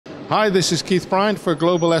Hi, this is Keith Bryant for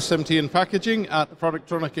Global SMT and Packaging at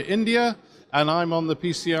Productronica India, and I'm on the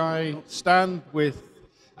PCI stand with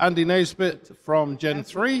Andy Naisbitt from Gen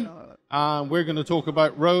 3, and we're going to talk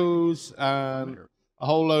about rows and a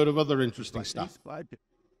whole load of other interesting stuff.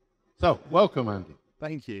 So, welcome, Andy.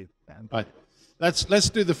 Thank you. Right. Let's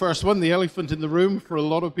do the first one, the elephant in the room for a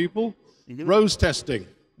lot of people. Rows testing.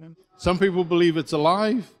 Some people believe it's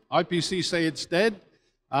alive. IPC say it's dead.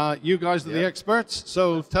 You guys are the experts,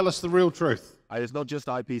 so tell us the real truth. It's not just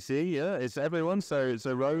IPC, it's everyone. So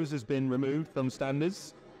rows has been removed from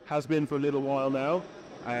standards, has been for a little while now,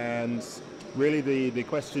 and really the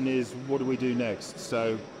question is, what do we do next?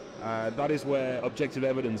 So that is where objective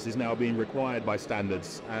evidence is now being required by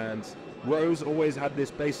standards, and rows always had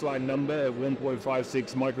this baseline number of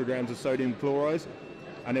 1.56 micrograms of sodium chloride,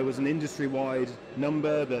 and it was an industry-wide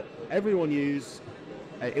number that everyone used.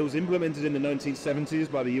 It was implemented in the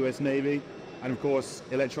 1970s by the US Navy, and of course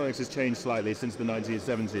electronics has changed slightly since the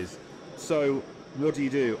 1970s. So what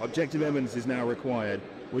do? Objective evidence is now required,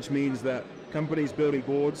 which means that companies building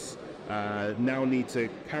boards now need to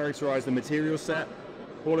characterize the material set,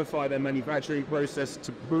 qualify their manufacturing process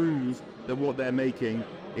to prove that what they're making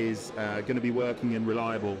is going to be working and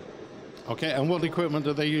reliable. Okay, and what equipment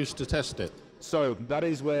do they use to test it? So that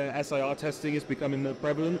is where SIR testing is becoming more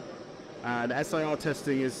prevalent. And SIR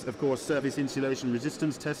testing is, of course, surface insulation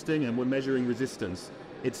resistance testing, and we're measuring resistance.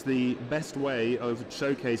 It's the best way of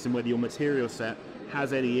showcasing whether your material set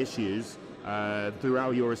has any issues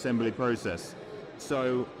throughout your assembly process.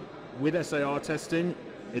 So with SIR testing,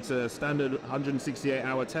 it's a standard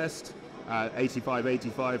 168-hour test,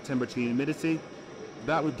 85 temperature and humidity.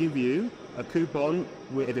 That would give you a coupon,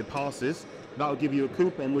 if it passes, that will give you a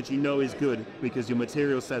coupon which you know is good because your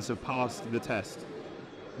material sets have passed the test.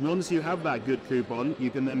 Once you have that good coupon, you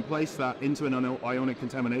can then place that into an ionic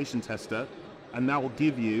contamination tester, and that will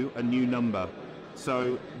give you a new number.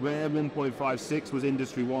 So where 1.56 was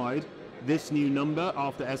industry-wide, this new number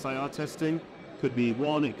after SIR testing could be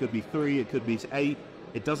 1, it could be 3, it could be 8.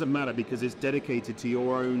 It doesn't matter because it's dedicated to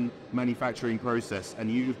your own manufacturing process, and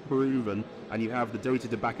you've proven and you have the data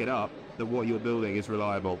to back it up that what you're building is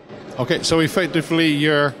reliable. Okay, so effectively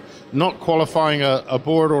you're not qualifying a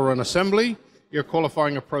board or an assembly, you're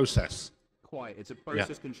qualifying a process. Quite, it's a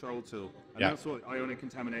process control tool, and that's what ionic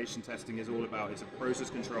contamination testing is all about. It's a process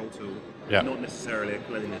control tool, not necessarily a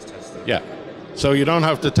cleanliness tester. Yeah, so you don't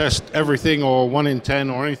have to test everything or 1 in 10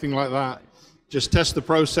 or anything like that. Just test the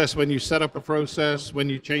process when you set up a process, when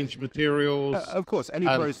you change materials. Of course, any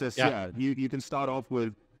process, you can start off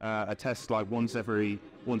with a test like once every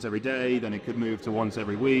day, then it could move to once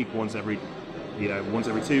every week, once every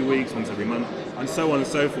 2 weeks, once every month, and so on and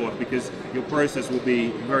so forth, because your process will be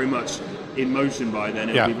very much in motion by then.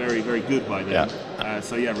 It'll be very, very good by then.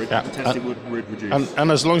 The testing would reduce. And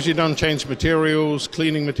as long as you don't change materials,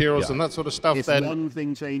 cleaning materials and that sort of stuff, if then one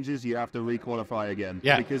thing changes, you have to requalify again,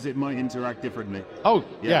 because it might interact differently.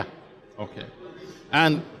 Okay.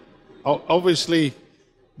 And obviously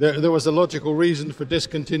there was a logical reason for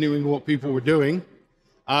discontinuing what people were doing.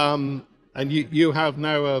 And you have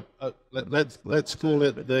now let's call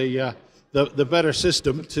it the better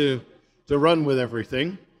system to run with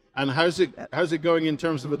everything. And how's it going in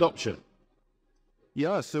terms of adoption?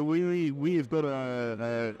 Yeah, so we've got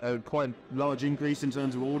a quite large increase in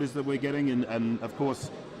terms of orders that we're getting, and of course,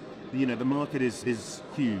 the market is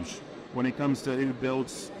huge when it comes to who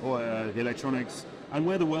builds electronics and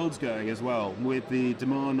where the world's going as well, with the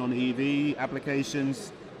demand on EV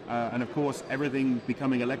applications. And of course, everything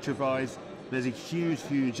becoming electrified, there's a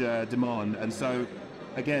huge demand. And so,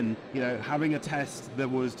 again, having a test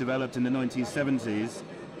that was developed in the 1970s,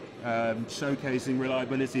 showcasing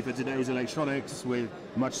reliability for today's electronics with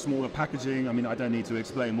much smaller packaging. I mean, I don't need to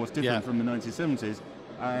explain what's different from the 1970s.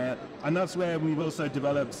 And that's where we've also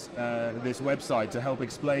developed this website to help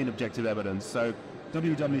explain objective evidence. So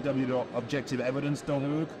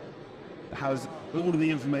www.objectiveevidence.org has all of the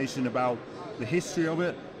information about the history of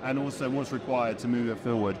it, and also what's required to move it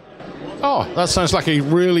forward. Oh, that sounds like a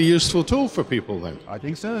really useful tool for people then. I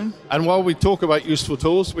think so. And while we talk about useful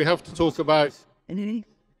tools, we have to talk about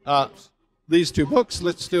these two books.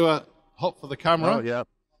 Let's do a hop for the camera. Oh, yeah.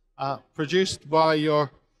 Produced by your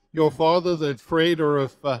father, the creator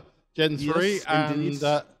of Gen 3. Yes, and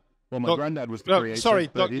well, my granddad was the creator. Sorry,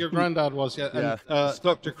 your granddad was, And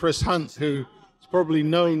Dr. Chris Hunt, who is probably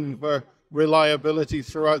known for reliability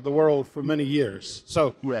throughout the world for many years.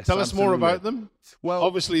 So tell us more about them. Well,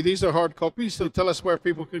 obviously these are hard copies, so tell us where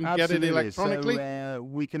people can get it electronically. So,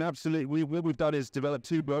 we can absolutely, what we've done is develop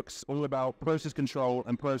 2 books all about process control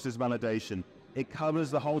and process validation. It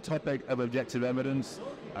covers the whole topic of objective evidence,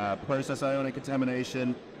 process ionic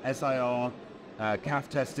contamination, SIR, CAF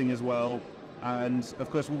testing as well. And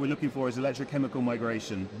of course, what we're looking for is electrochemical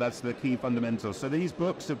migration. That's the key fundamental. So these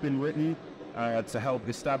books have been written to help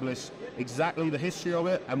establish exactly the history of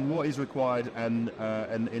it and what is required and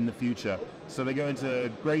in the future. So they go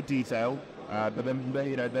into great detail, but then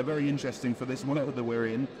they're very interesting for this model that we're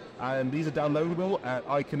in. And these are downloadable at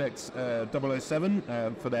iConnect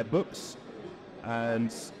 007 for their books.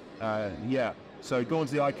 And yeah, so go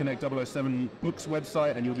onto the iConnect 007 books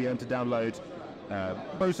website and you'll be able to download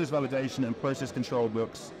process validation and process control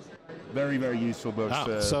books. Very, very useful books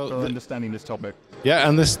for understanding this topic. Yeah,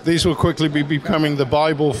 and these will quickly be becoming the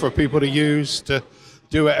Bible for people to use to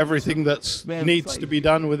do everything that needs to be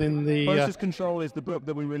done within the... Process control is the book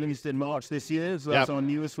that we released in March this year, so that's our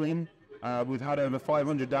newest one. We've had over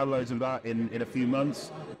 500 downloads of that in a few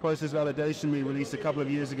months. Process validation we released a couple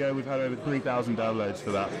of years ago. We've had over 3,000 downloads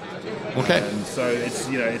for that. Okay. And so it's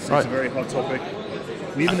it's a very hot topic.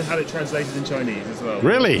 We even had it translated in Chinese as well.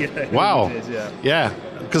 Really? Yeah, wow. We did, yeah.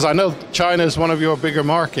 Because I know China is one of your bigger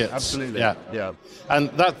markets. Absolutely. Yeah. And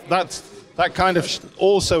that kind of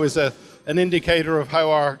also is an indicator of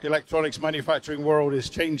how our electronics manufacturing world is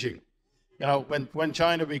changing. You know, when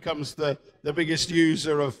China becomes the biggest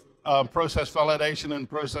user of process validation and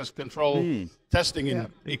process control testing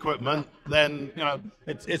equipment, then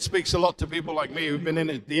it speaks a lot to people like me who've been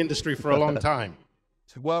in the industry for a long time.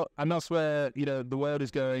 Well, and that's where the world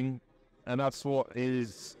is going, and that's what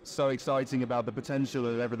is so exciting about the potential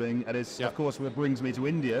of everything. And it's of course what brings me to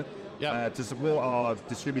India to support our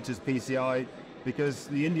distributors PCI, because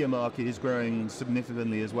the India market is growing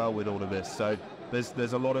significantly as well with all of this. So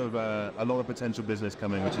there's a lot of potential business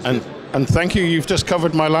coming, which is good. And thank you. You've just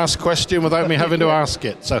covered my last question without me having to ask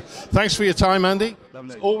it. So thanks for your time, Andy.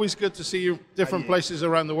 Lovely. It's always good to see you different places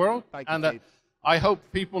around the world. Thank you, and Keith. I hope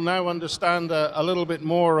people now understand a little bit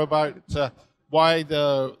more about why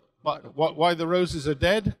the roses are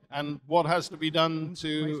dead and what has to be done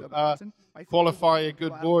to qualify a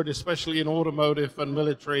good board, especially in automotive and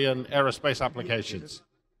military and aerospace applications.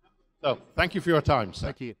 So thank you for your time, sir.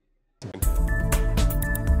 Thank you.